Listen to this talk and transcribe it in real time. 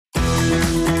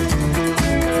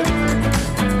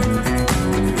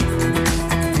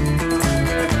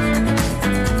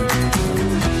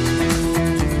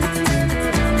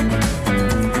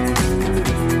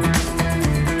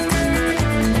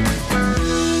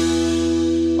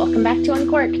Welcome back to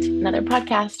Uncorked, another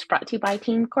podcast brought to you by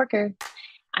Team Corker.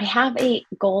 I have a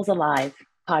Goals Alive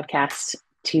podcast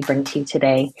to bring to you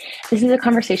today. This is a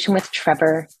conversation with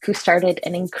Trevor, who started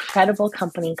an incredible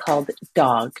company called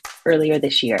Dog earlier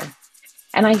this year.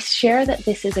 And I share that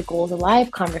this is a Goals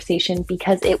Alive conversation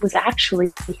because it was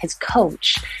actually his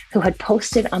coach who had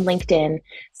posted on LinkedIn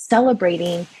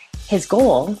celebrating his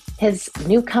goal, his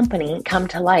new company come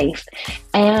to life.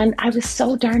 And I was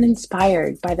so darn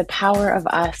inspired by the power of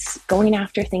us going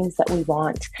after things that we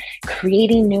want,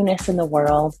 creating newness in the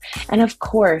world. And of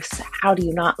course, how do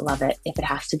you not love it if it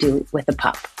has to do with a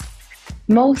pup?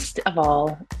 Most of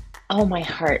all, oh, my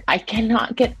heart, I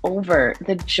cannot get over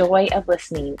the joy of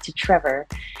listening to Trevor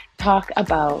talk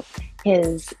about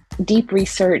his deep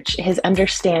research, his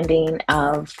understanding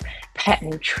of pet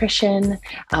nutrition,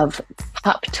 of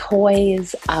pup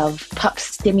toys, of pup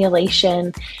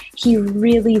stimulation. He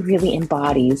really, really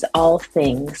embodies all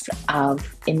things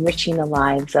of enriching the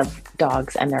lives of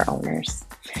dogs and their owners.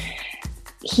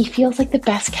 He feels like the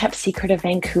best kept secret of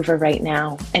Vancouver right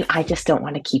now, and I just don't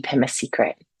want to keep him a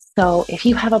secret. So if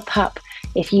you have a pup,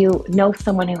 if you know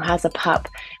someone who has a pup,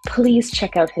 please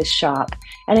check out his shop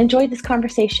and enjoy this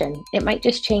conversation. It might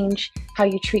just change how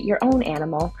you treat your own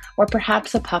animal or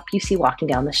perhaps a pup you see walking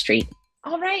down the street.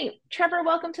 All right, Trevor,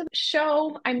 welcome to the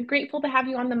show. I'm grateful to have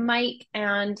you on the mic,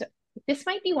 and this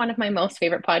might be one of my most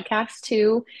favorite podcasts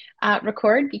to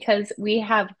record because we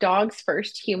have dogs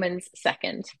first, humans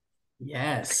second.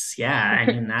 Yes, yeah. I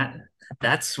mean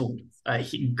that's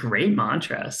a great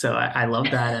mantra. So I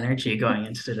love that energy going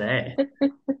into today.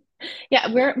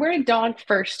 Yeah, we're a dog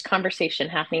first conversation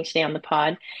happening today on the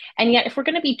pod. And yet, if we're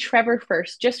going to be Trevor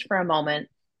first, just for a moment,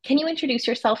 can you introduce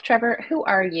yourself, Trevor? Who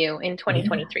are you in Yeah.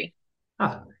 2023?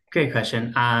 Oh, great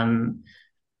question.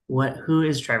 Who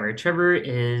is Trevor? Trevor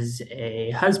is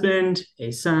a husband,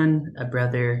 a son, a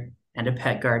brother, and a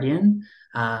pet guardian.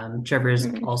 Trevor is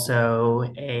Mm.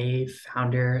 also a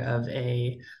founder of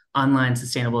a online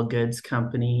sustainable goods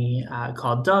company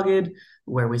called Dogged,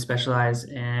 where we specialize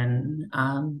in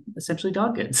essentially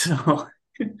dog goods. So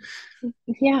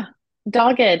Yeah,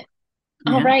 dogged.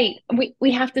 All yeah. right,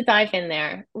 we have to dive in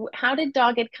there. How did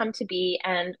dogged come to be,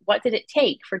 and what did it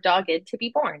take for dogged to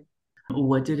be born?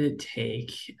 What did it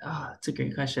take? Oh, that's a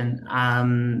great question.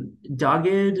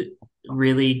 Dogged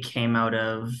really came out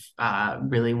of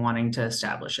really wanting to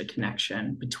establish a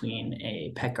connection between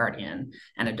a pet guardian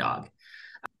and a dog.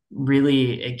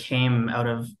 Really, it came out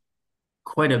of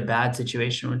quite a bad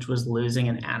situation, which was losing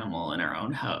an animal in our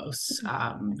own house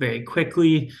very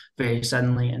quickly, very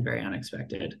suddenly, and very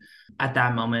unexpected. At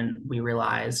that moment, we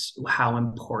realized how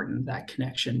important that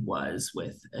connection was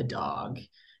with a dog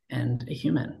and a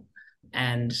human.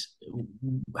 And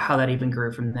how that even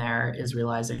grew from there is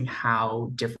realizing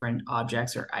how different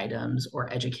objects or items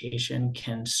or education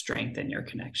can strengthen your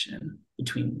connection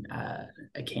between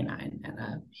a canine and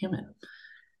a human.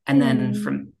 And then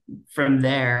Hmm. from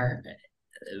there,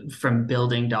 from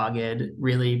building Dogged,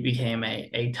 really became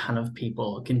a ton of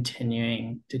people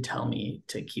continuing to tell me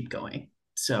to keep going.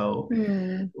 So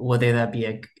Hmm. whether that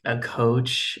be a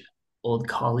coach, old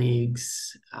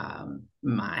colleagues,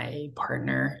 my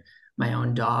partner, my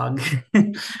own dog,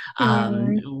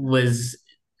 Hmm. was,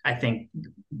 I think,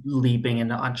 leaping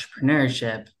into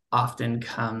entrepreneurship often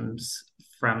comes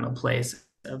from a place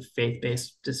of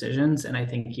faith-based decisions. And I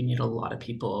think you need a lot of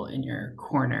people in your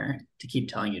corner to keep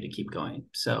telling you to keep going.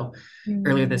 So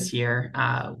earlier Hmm. this year,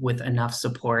 with enough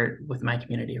support with my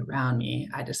community around me,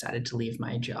 I decided to leave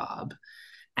my job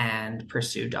and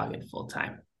pursue Dogged full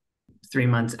time. 3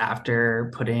 months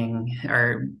after putting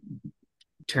or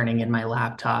turning in my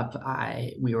laptop,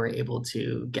 I we were able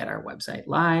to get our website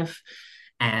live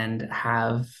and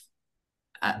have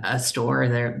a store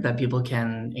there that people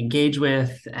can engage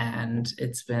with, and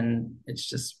it's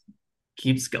just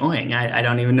keeps going. I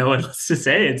don't even know what else to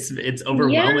say. It's Yeah,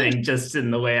 overwhelming just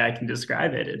in the way I can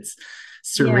describe it. It's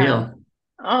yeah. surreal.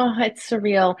 Oh, it's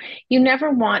surreal. You never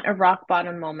want a rock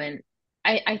bottom moment.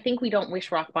 I think we don't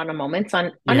wish rock bottom moments on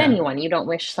Yeah. anyone. You don't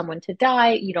wish someone to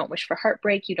die. You don't wish for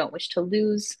heartbreak. You don't wish to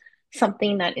lose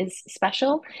something that is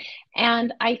special.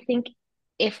 And I think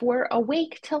if we're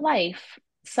awake to life,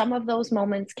 some of those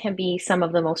moments can be some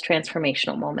of the most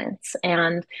transformational moments.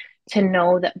 And to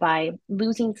know that by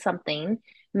losing something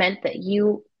meant that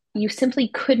you simply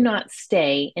could not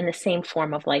stay in the same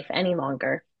form of life any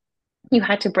longer. You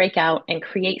had to break out and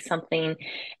create something,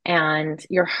 and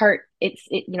your heart, it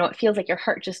feels like your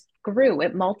heart just grew,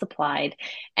 it multiplied,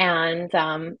 and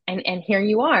here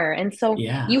you are. And so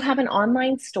Yeah. you have an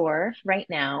online store right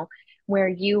now where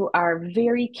you are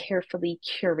very carefully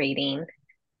curating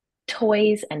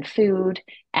toys and food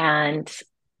and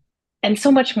and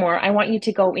so much more. I want you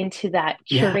to go into that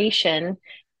Yeah. curation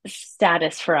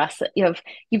status for us.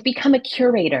 You've become a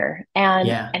curator,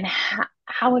 Yeah. and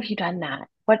how have you done that?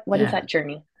 What is Yeah. that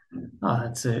journey? Oh,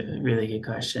 that's a really good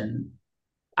question.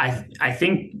 I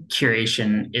think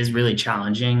curation is really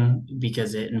challenging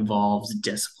because it involves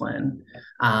discipline.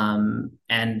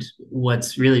 And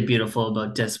what's really beautiful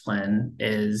about discipline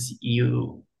is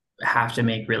you have to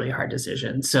make really hard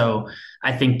decisions. So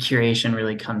I think curation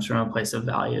really comes from a place of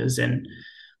values. And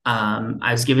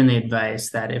I was given the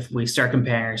advice that if we start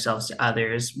comparing ourselves to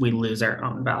others, we lose our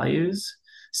own values.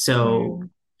 So Mm,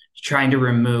 trying to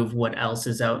remove what else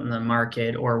is out in the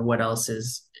market or what else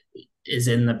is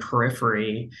in the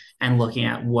periphery and looking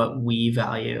at what we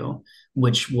value,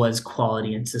 which was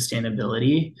quality and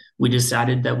sustainability. We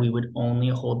decided that we would only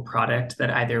hold product that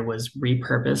either was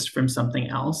repurposed from something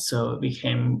else. So it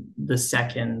became the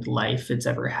second life it's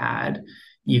ever had.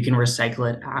 You can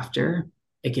recycle it after,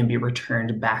 it can be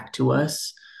returned back to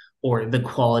us, or the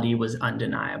quality was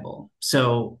undeniable.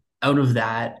 So out of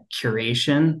that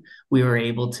curation, we were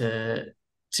able to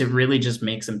really just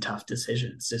make some tough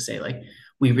decisions to say like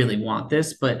we really want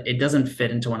this, but it doesn't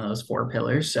fit into one of those four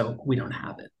pillars, so we don't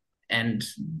have it. And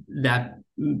that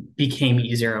became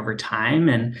easier over time,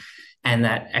 and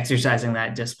that exercising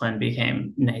that discipline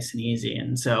became nice and easy.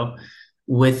 And so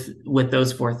with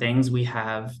those four things, we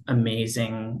have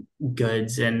amazing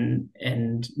goods and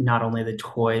not only the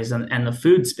toys and the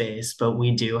food space, but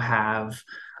we do have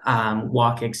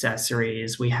walk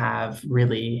accessories. We have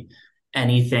really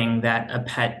anything that a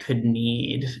pet could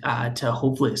need to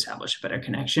hopefully establish a better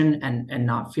connection and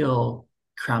not feel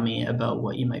crummy about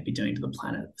what you might be doing to the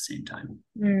planet at the same time.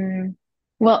 mm.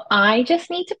 Well, I just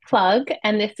need to plug,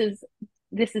 and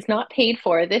this is not paid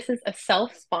for. This is a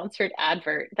self-sponsored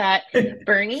advert that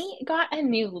Bernie got a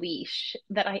new leash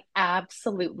that I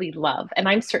absolutely love, and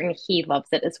I'm certain he loves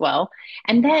it as well.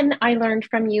 And then I learned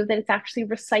from you that it's actually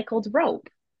recycled rope.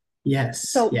 Yes.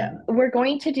 So Yeah. we're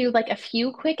going to do like a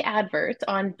few quick adverts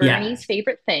on Yeah. Bernie's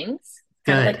favorite things,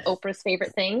 kind of like Good. Oprah's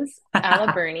favorite things, a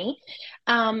la Bernie.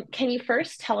 Can you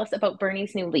first tell us about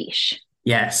Bernie's new leash?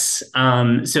 Yes.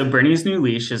 So Bernie's new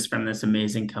leash is from this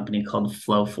amazing company called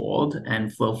Flowfold,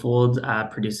 and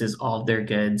Flowfold produces all of their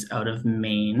goods out of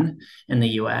Maine in the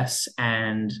US.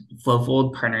 And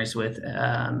Flowfold partners with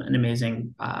an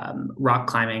amazing rock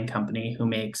climbing company who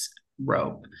makes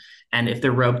rope. And if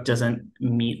the rope doesn't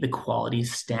meet the quality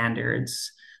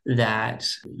standards that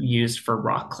used for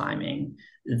rock climbing,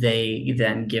 they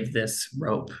then give this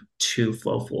rope to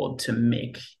Flowfold to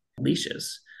make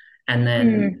leashes. And Mm,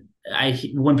 then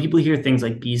when people hear things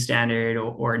like B standard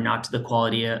or not to the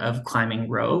quality of climbing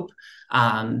rope,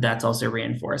 that's also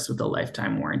reinforced with a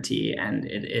lifetime warranty, and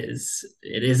it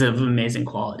is of amazing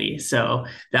quality. So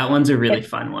that one's a really it,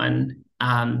 fun one.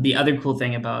 The other cool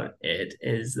thing about it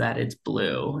is that it's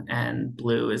blue, and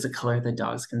blue is a color that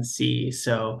dogs can see.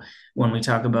 So when we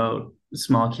talk about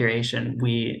small curation,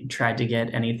 we tried to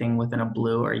get anything within a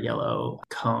blue or yellow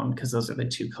cone because those are the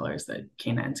two colors that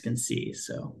canines can see.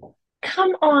 So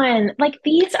Come on, like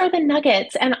these are the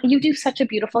nuggets, and you do such a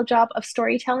beautiful job of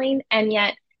storytelling. And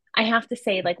yet, I have to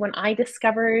say, like when I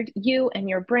discovered you and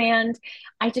your brand,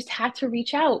 I just had to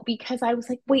reach out because I was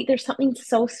like, wait, there's something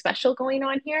so special going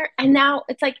on here. And now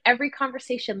it's like every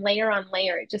conversation, layer on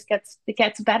layer, it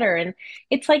gets better. And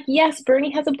it's like, yes,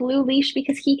 Bernie has a blue leash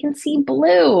because he can see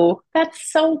blue.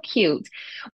 That's so cute.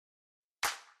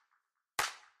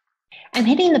 I'm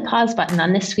hitting the pause button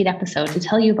on this sweet episode to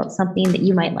tell you about something that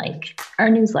you might like. Our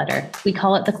newsletter. We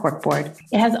call it the Corkboard.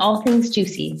 It has all things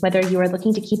juicy, whether you are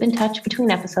looking to keep in touch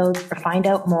between episodes or find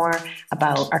out more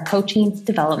about our coaching,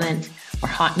 development, or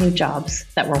hot new jobs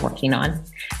that we're working on.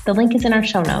 The link is in our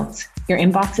show notes. Your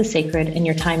inbox is sacred and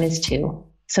your time is too.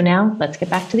 So now let's get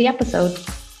back to the episode.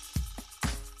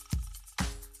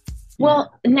 yeah.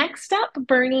 Well, next up,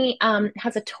 Bernie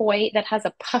has a toy that has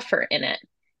a puffer in it.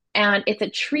 And it's a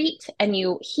treat, and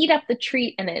you heat up the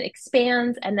treat and it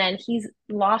expands. And then he's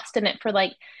lost in it for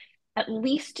like at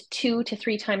least 2 to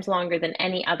 3 times longer than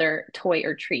any other toy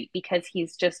or treat because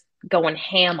he's just going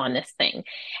ham on this thing.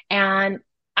 And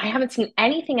I haven't seen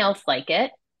anything else like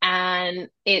it. And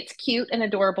it's cute and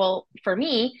adorable for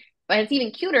me, but it's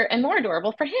even cuter and more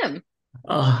adorable for him.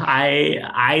 Oh,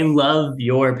 I love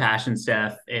your passion,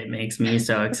 Steph. It makes me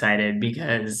so excited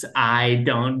because I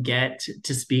don't get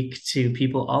to speak to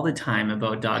people all the time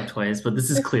about dog toys, but this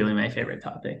is clearly my favorite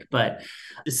topic. But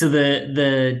so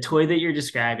the toy that you're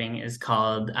describing is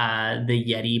called the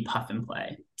Yeti Puff and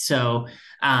Play. So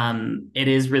it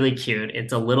is really cute.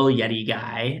 It's a little Yeti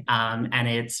guy, and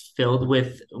it's filled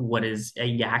with what is a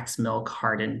yak's milk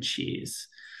hardened cheese.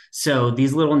 So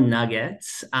these little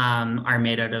nuggets are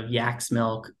made out of yak's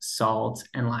milk, salt,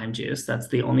 and lime juice. That's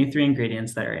the only three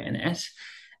ingredients that are in it.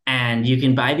 And you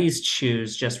can buy these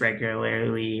chews just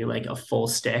regularly, like a full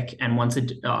stick. And once a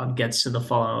dog gets to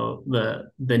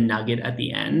the nugget at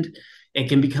the end, it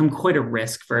can become quite a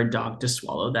risk for a dog to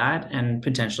swallow that and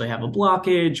potentially have a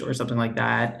blockage or something like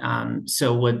that.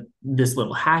 So what this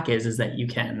little hack is that you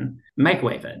can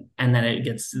microwave it, and then it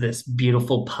gets this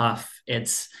beautiful puff.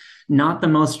 It's not the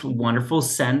most wonderful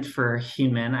scent for a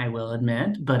human, I will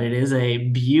admit, but it is a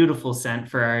beautiful scent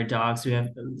for our dogs who have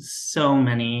so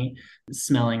many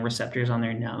smelling receptors on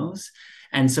their nose.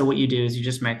 And so what you do is you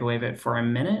just microwave it for a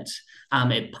minute.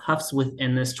 It puffs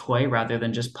within this toy rather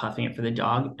than just puffing it for the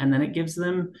dog. And then it gives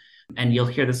them, and you'll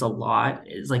hear this a lot,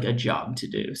 is like a job to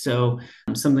do. So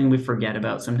something we forget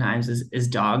about sometimes is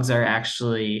dogs are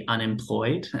actually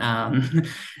unemployed.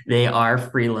 They are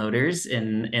freeloaders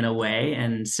in a way.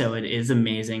 And so it is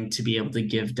amazing to be able to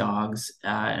give dogs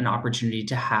an opportunity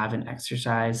to have an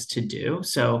exercise to do.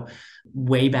 So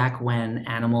way back when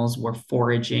animals were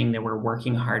foraging, they were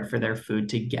working hard for their food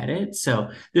to get it. So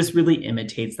this really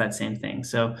imitates that same thing.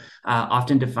 So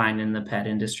often defined in the pet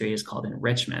industry is called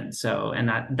enrichment. So, and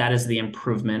that is the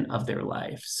improvement of their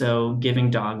life. So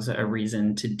giving dogs a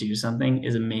reason to do something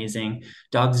is amazing.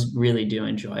 Dogs really do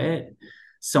enjoy it.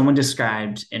 Someone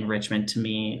described enrichment to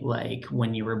me like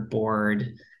when you were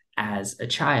bored as a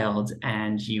child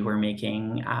and you were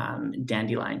making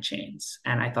dandelion chains.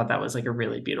 And I thought that was like a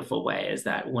really beautiful way, is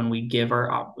that when we give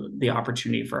the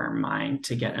opportunity for our mind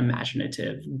to get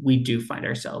imaginative, we do find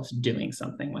ourselves doing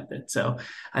something with it. So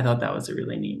I thought that was a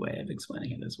really neat way of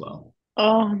explaining it as well.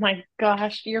 Oh my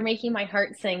gosh, you're making my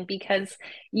heart sing because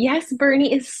yes,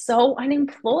 Bernie is so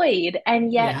unemployed.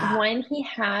 And yet, Yeah. when he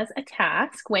has a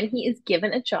task, when he is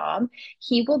given a job,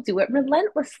 he will do it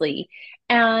relentlessly.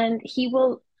 And he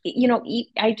will,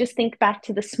 I just think back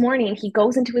to this morning, he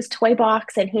goes into his toy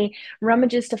box and he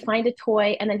rummages to find a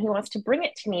toy and then he wants to bring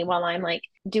it to me while I'm like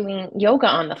doing yoga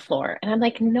on the floor. And I'm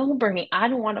like, no, Bernie, I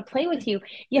don't want to play with you.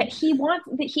 Yet he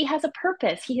has a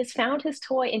purpose. He has found his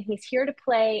toy and he's here to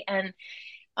play. And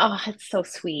oh, it's so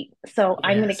sweet. So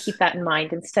I'm going to keep Yes. that in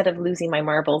mind. Instead of losing my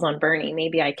marbles on Bernie,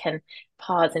 maybe I can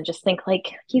pause and just think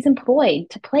like he's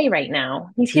employed to play right now.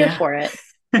 He's here Yeah. for it.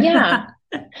 Yeah,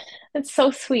 that's so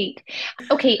sweet.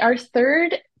 Okay, our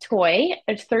third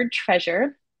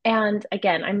treasure. And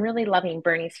again, I'm really loving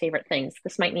Bernie's favorite things.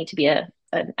 This might need to be an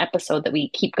episode that we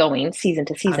keep going season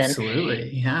to season. Absolutely.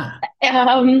 Yeah.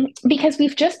 Because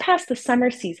we've just passed the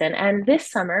summer season, and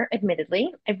this summer,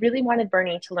 admittedly, I really wanted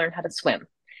Bernie to learn how to swim.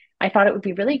 I thought it would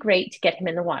be really great to get him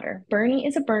in the water. Bernie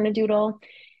is a Bernedoodle,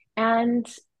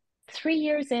 and 3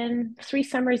 years in, 3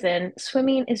 summers in,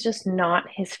 swimming is just not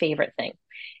his favorite thing.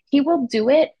 He will do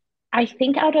it, I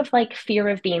think, out of like fear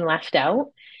of being left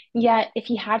out. Yet, if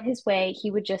he had his way,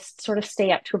 he would just sort of stay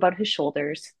up to about his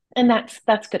shoulders, and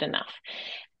that's good enough.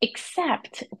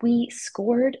 Except we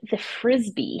scored the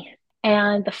frisbee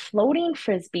and the floating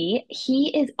frisbee,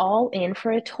 he is all in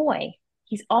for a toy.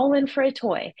 He's all in for a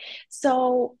toy.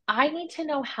 So I need to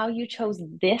know how you chose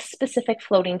this specific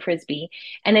floating frisbee.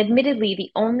 And admittedly,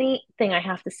 the only thing I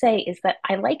have to say is that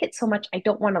I like it so much, I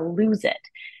don't want to lose it.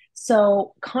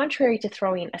 So, contrary to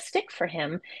throwing a stick for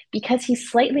him, because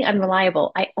he's slightly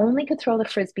unreliable, I only could throw the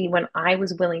frisbee when I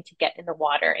was willing to get in the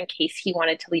water in case he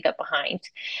wanted to leave it behind.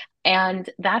 And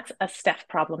that's a Steph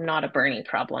problem, not a Bernie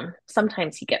problem.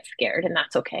 Sometimes he gets scared, and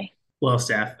that's okay. Well,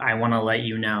 Steph, I want to let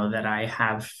you know that I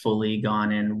have fully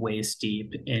gone in waist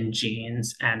deep in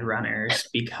jeans and runners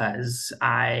because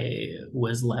I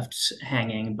was left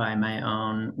hanging by my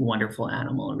own wonderful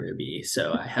animal, Ruby.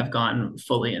 So I have gone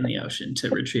fully in the ocean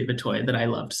to retrieve a toy that I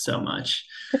loved so much,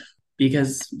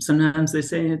 because sometimes they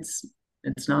say it's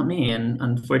not me, and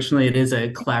unfortunately it is a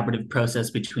collaborative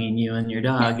process between you and your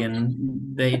dog,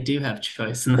 and they do have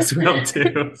choice in this world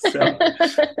too. So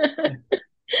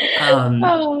um,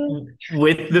 Oh,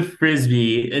 with the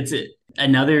frisbee, it's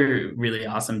another really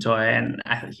awesome toy, and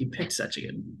I think you picked such a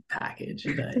good package.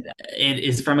 But it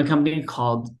is from a company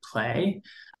called Play.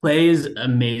 Play is an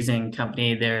amazing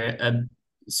company. They're a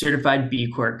certified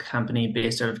B Corp company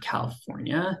based out of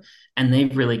California, and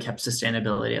they've really kept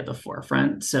sustainability at the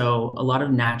forefront. So a lot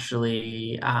of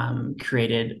naturally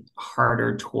created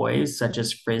harder toys, such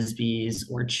as frisbees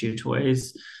or chew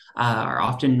toys, are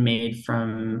often made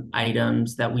from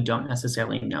items that we don't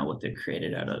necessarily know what they're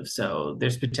created out of. So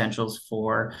there's potentials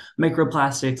for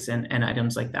microplastics and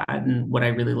items like that. And what I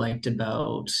really liked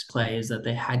about Play is that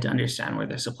they had to understand where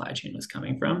their supply chain was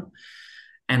coming from.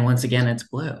 And once again, it's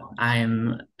blue.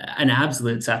 I'm an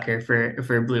absolute sucker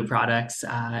for blue products,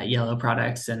 yellow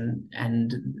products,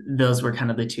 and those were kind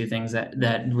of the two things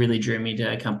that really drew me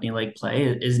to a company like Play,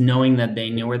 is knowing that they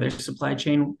knew where their supply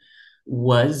chain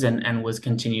was and was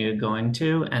continue going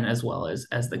to, and as well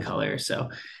as the color. So,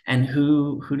 and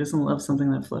who doesn't love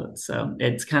something that floats? So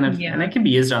it's kind of, and Yeah, it can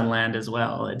be used on land as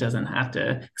well. It doesn't have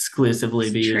to exclusively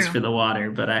it's be used true. for the water.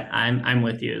 But I'm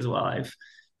with you as well. I've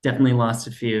definitely lost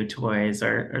a few toys,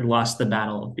 or lost the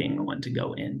battle of being the one to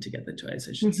go in to get the toys,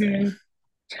 I should say. Hmm.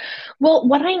 Well,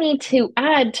 what I need to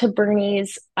add to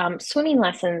Bernie's swimming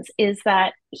lessons is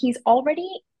that he's already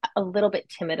a little bit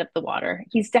timid of the water.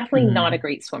 He's definitely not a Mhm.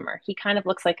 great swimmer. He kind of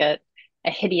looks like a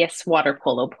hideous water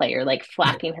polo player, like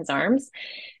flapping his arms.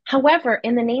 However,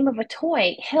 in the name of a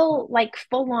toy, he'll like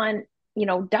full on,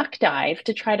 duck dive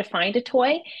to try to find a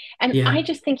toy. And I Yeah,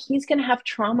 just think he's going to have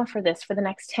trauma for this for the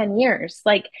next 10 years.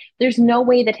 Like, there's no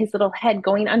way that his little head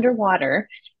going underwater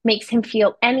makes him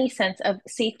feel any sense of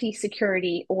safety,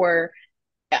 security, or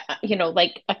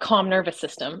like a calm nervous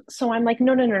system. So I'm like,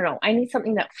 no, no, no, no. I need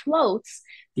something that floats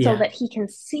so yeah. that he can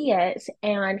see it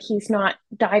and he's not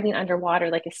diving underwater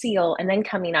like a seal and then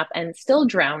coming up and still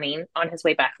drowning on his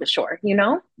way back to the shore, you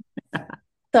know?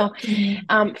 So,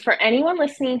 for anyone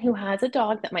listening who has a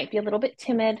dog that might be a little bit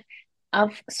timid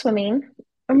of swimming,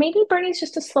 or maybe Bernie's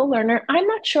just a slow learner, I'm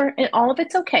not sure. And all of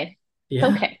it's okay. It's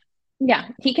Yeah, okay. Yeah,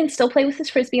 he can still play with his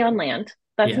frisbee on land.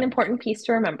 That's an yeah. important piece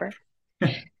to remember.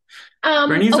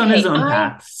 Bernie's on his Okay, own I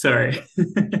path. Sorry.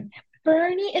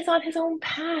 Bernie is on his own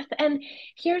path. And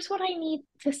here's what I need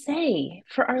to say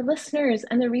for our listeners.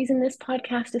 And the reason this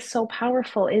podcast is so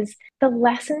powerful is the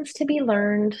lessons to be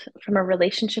learned from a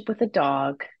relationship with a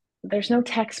dog. There's no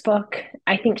textbook.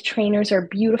 I think trainers are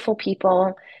beautiful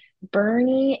people.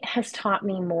 Bernie has taught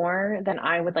me more than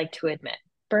I would like to admit.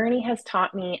 Bernie has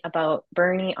taught me about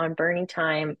Bernie on Bernie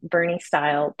time, Bernie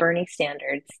style, Bernie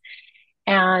standards.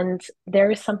 And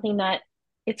there is something that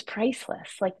it's priceless.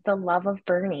 Like the love of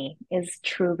Bernie is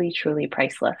truly, truly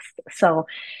priceless. So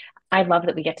I love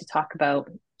that we get to talk about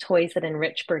toys that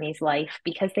enrich Bernie's life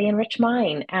because they enrich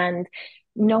mine. And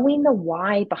knowing the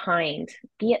why behind,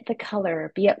 be it the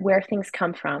color, be it where things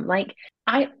come from. Like,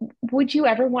 I would you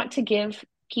ever want to give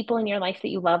people in your life that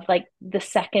you love like the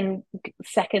second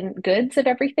goods of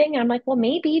everything? And I'm like, well,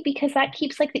 maybe because that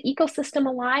keeps like the ecosystem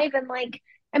alive and like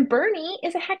and Bernie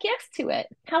is a heck yes to it.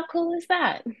 How cool is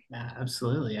that? Yeah,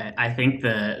 absolutely. I think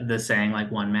the saying like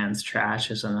one man's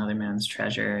trash is another man's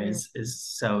treasure Mm. is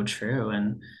so true.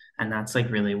 And that's like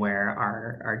really where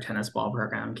our tennis ball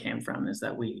program came from, is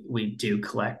that we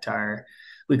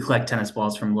collect tennis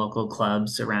balls from local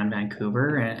clubs around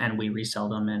Vancouver, and we resell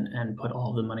them and put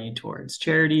all the money towards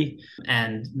charity.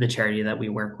 And the charity that we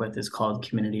work with is called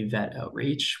Community Vet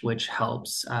Outreach, which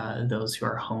helps those who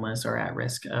are homeless or at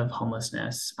risk of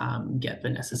homelessness get the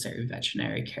necessary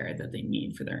veterinary care that they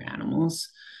need for their animals.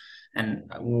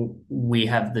 And we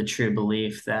have the true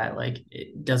belief that like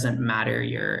it doesn't matter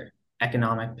your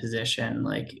economic position,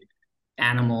 like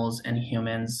animals and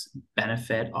humans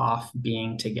benefit off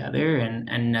being together,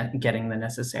 and getting the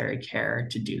necessary care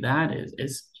to do that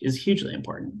is hugely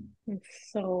important. It's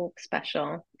so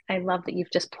special. I love that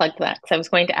you've just plugged that because I was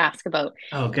going to ask about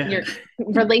Oh, your good.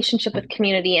 relationship with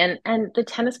community and the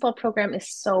tennis ball program is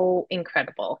so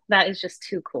incredible. That is just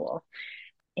too cool.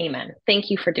 Amen.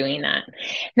 Thank you for doing that.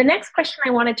 The next question I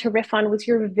wanted to riff on was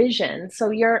your vision. So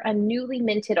you're a newly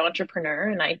minted entrepreneur,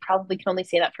 and I probably can only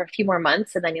say that for a few more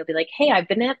months, and then you'll be like, "Hey, I've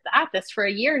been at this for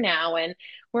a year now, and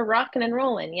we're rocking and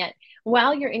rolling." Yet,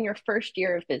 while you're in your first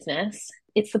year of business,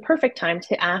 it's the perfect time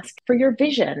to ask for your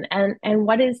vision and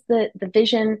what is the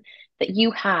vision that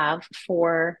you have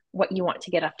for what you want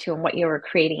to get up to and what you're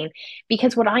creating.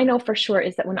 Because what I know for sure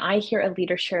is that when I hear a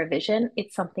leader share a vision,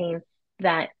 it's something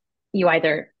that you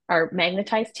either are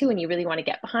magnetized to and you really want to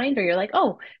get behind, or you're like,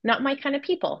 oh, not my kind of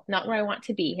people, not where I want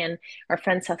to be. And our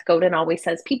friend Seth Godin always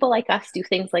says, people like us do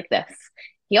things like this.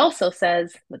 He also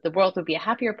says that the world would be a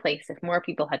happier place if more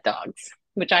people had dogs,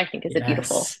 which I think is a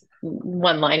beautiful Yes,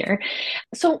 one liner.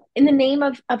 So, in the name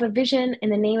of a vision, in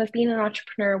the name of being an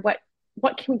entrepreneur,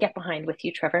 what can we get behind with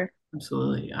you, Trevor?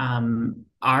 absolutely.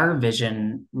 Our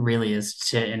vision really is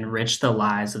to enrich the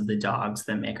lives of the dogs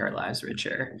that make our lives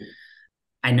richer.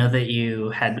 I know that you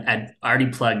had already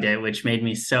plugged it, which made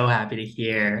me so happy to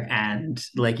hear. And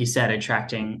like you said,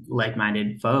 attracting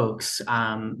like-minded folks.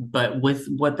 But with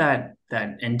what that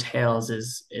entails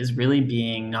is really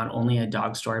being not only a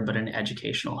dog store, but an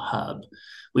educational hub.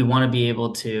 We want to be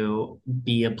able to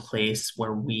be a place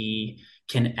where we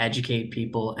can educate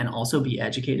people and also be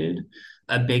educated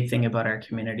a big thing about our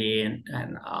community,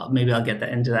 and maybe I'll get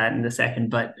into that in a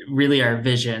second, but really our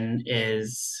vision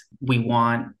is we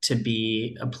want to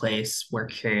be a place where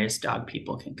curious dog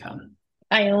people can come.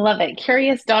 I love it.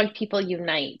 Curious dog people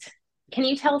unite. Can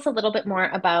you tell us a little bit more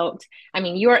about, I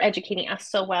mean, you're educating us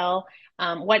so well.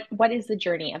 What is the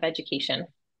journey of education?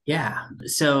 Yeah.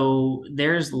 So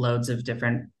there's loads of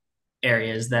different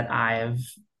areas that I've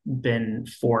been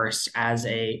forced as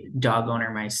a dog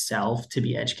owner myself to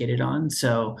be educated on.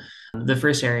 So the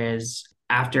first area is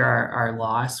after our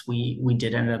loss, we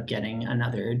did end up getting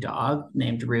another dog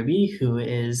named Ruby, who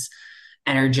is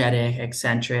energetic,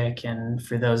 eccentric, and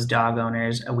for those dog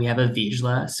owners, we have a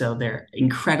Vizsla, so they're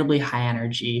incredibly high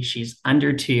energy. She's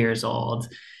under 2 years old,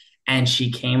 and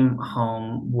she came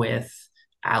home with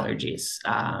allergies.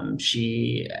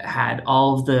 She had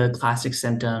all of the classic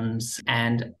symptoms,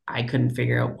 and I couldn't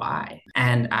figure out why.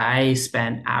 And I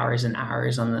spent hours and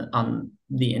hours on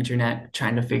the internet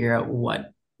trying to figure out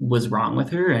what was wrong with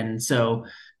her. And so,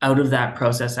 out of that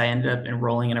process, I ended up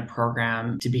enrolling in a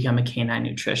program to become a canine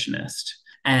nutritionist.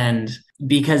 And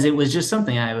because it was just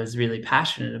something I was really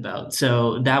passionate about.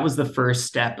 So that was the first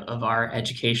step of our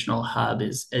educational hub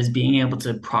is being able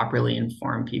to properly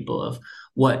inform people of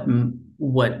what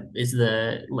what is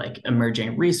the like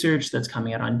emerging research that's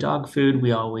coming out on dog food.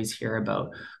 We always hear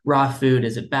about raw food.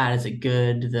 Is it bad? Is it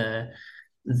good?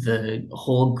 The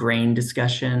whole grain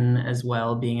discussion as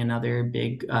well being another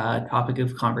big topic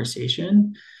of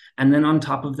conversation. And then on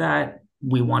top of that,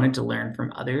 we wanted to learn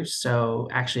from others. So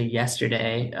actually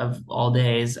yesterday of all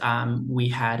days, we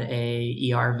had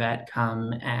a ER vet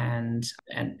come and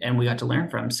we got to learn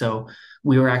from. So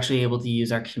we were actually able to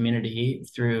use our community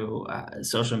through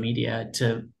social media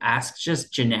to ask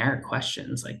just generic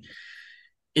questions like,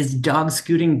 is dog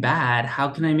scooting bad? How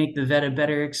can I make the vet a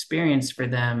better experience for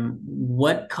them?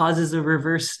 What causes a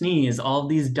reverse sneeze? All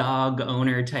these dog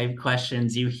owner type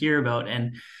questions you hear about.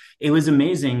 And it was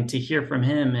amazing to hear from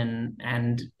him.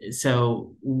 And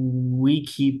so we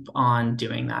keep on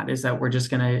doing that, is that we're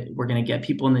gonna get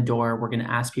people in the door, we're gonna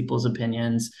ask people's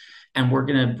opinions, and we're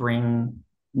gonna bring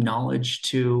knowledge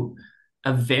to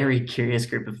a very curious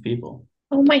group of people.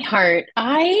 Oh, my heart.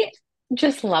 I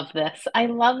just love this. I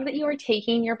love that you are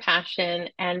taking your passion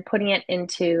and putting it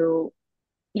into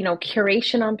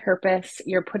curation on purpose.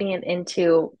 You're putting it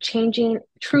into changing,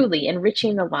 truly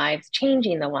enriching the lives,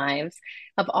 changing the lives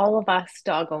of all of us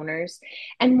dog owners.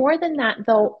 And more than that,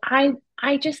 though, I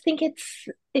just think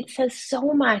it says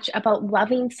so much about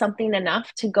loving something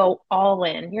enough to go all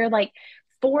in. You're like,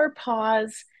 four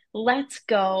paws, let's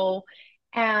go.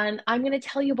 And I'm going to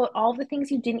tell you about all the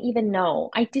things you didn't even know.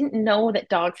 I didn't know that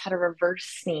dogs had a reverse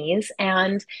sneeze,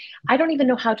 and I don't even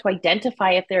know how to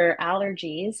identify if there are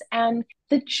allergies. And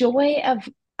the joy of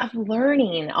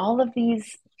learning all of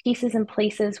these pieces and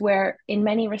places where in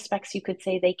many respects you could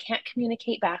say they can't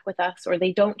communicate back with us or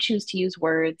they don't choose to use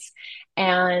words,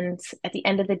 and at the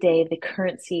end of the day the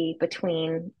currency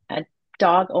between a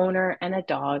dog owner and a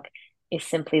dog is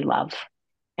simply love,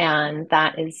 and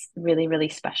that is really, really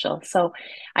special. So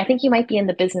I think you might be in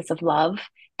the business of love,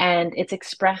 and it's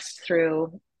expressed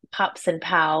through pups and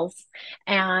pals.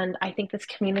 And I think this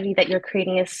community that you're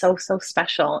creating is so, so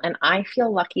special. And I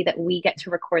feel lucky that we get to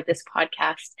record this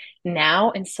podcast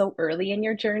now and so early in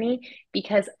your journey,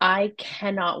 because I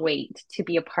cannot wait to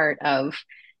be a part of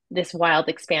this wild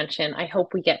expansion. I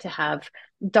hope we get to have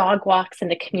dog walks in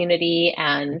the community.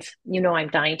 And I'm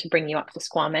dying to bring you up to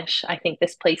Squamish. I think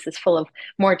this place is full of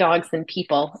more dogs than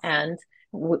people. And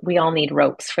we all need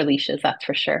ropes for leashes, that's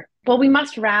for sure. Well, we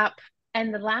must wrap.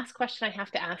 And the last question I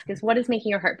have to ask is, what is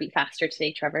making your heart beat faster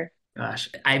today, Trevor? Gosh,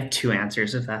 I have two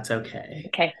answers if that's okay.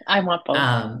 Okay, I want both.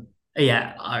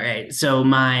 Yeah, all right. So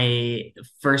my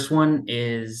first one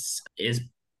is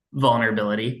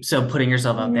vulnerability. So putting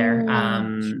yourself out there.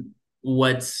 Mm,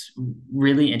 What's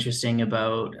really interesting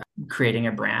about creating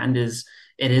a brand is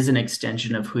it is an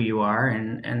extension of who you are,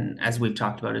 and as we've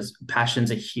talked about, is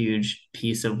passion's a huge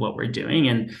piece of what we're doing.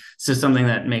 And so something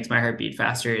that makes my heart beat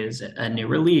faster is a new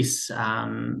release.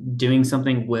 Doing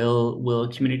something, will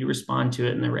a community respond to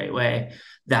it in the right way?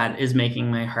 That is making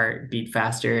my heart beat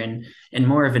faster and in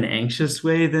more of an anxious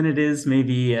way than it is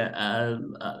maybe I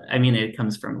mean, it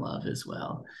comes from love as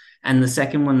well. And the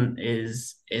second one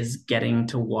is getting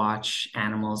to watch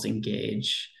animals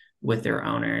engage with their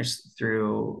owners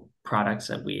through products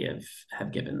that we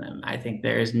have given them. I think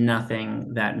there is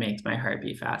nothing that makes my heart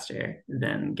beat faster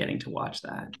than getting to watch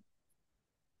that.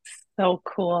 so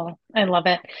cool. I love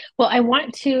it. Well, I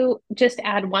want to just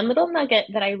add one little nugget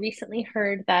that I recently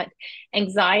heard, that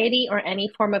anxiety or any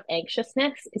form of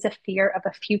anxiousness is a fear of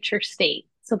a future state.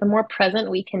 So the more present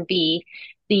we can be,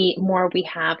 the more we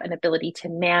have an ability to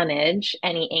manage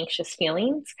any anxious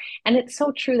feelings. And it's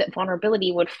so true that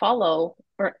vulnerability would follow,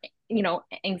 or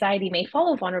anxiety may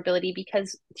follow vulnerability,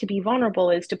 because to be vulnerable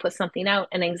is to put something out,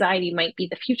 and anxiety might be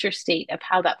the future state of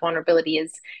how that vulnerability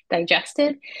is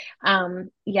digested.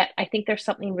 Yet I think there's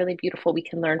something really beautiful we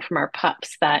can learn from our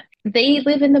pups, that they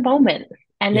live in the moment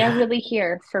and they're Yeah. really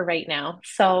here for right now.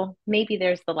 So maybe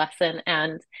there's the lesson.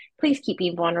 And please keep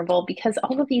being vulnerable, because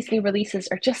all of these new releases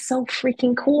are just so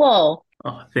freaking cool.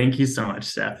 Oh, thank you so much,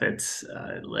 Steph. It's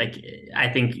like I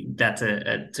think that's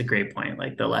it's a great point.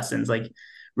 Like the lessons, like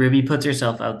Ruby puts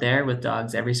herself out there with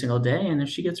dogs every single day, and if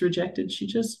she gets rejected, she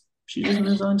just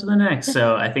moves on to the next.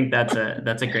 So I think that's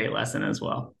a great lesson as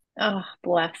well. Oh,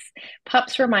 bless.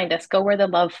 Pups remind us, go where the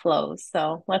love flows.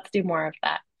 So let's do more of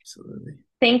that. Absolutely.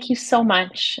 Thank you so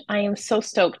much. I am so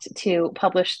stoked to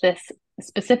publish this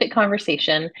specific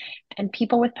conversation, and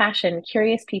people with passion,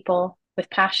 curious people with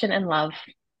passion and love.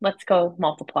 Let's go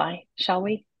multiply, shall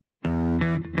we?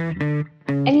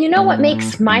 And you know what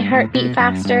makes my heart beat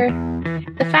faster?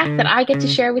 The fact that I get to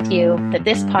share with you that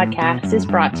this podcast is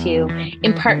brought to you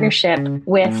in partnership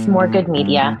with More Good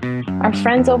Media. Our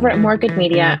friends over at More Good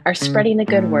Media are spreading the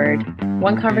good word,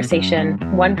 one conversation,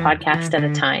 one podcast at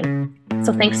a time.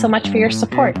 So thanks so much for your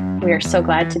support. We are so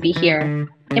glad to be here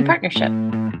in partnership.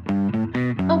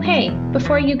 Oh, hey,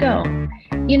 before you go,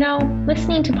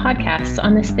 listening to podcasts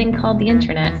on this thing called the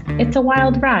internet, it's a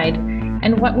wild ride.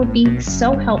 And what would be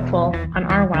so helpful on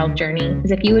our wild journey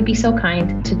is if you would be so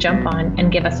kind to jump on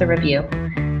and give us a review.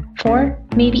 4,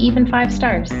 maybe even 5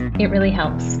 stars. It really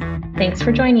helps. Thanks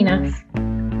for joining us.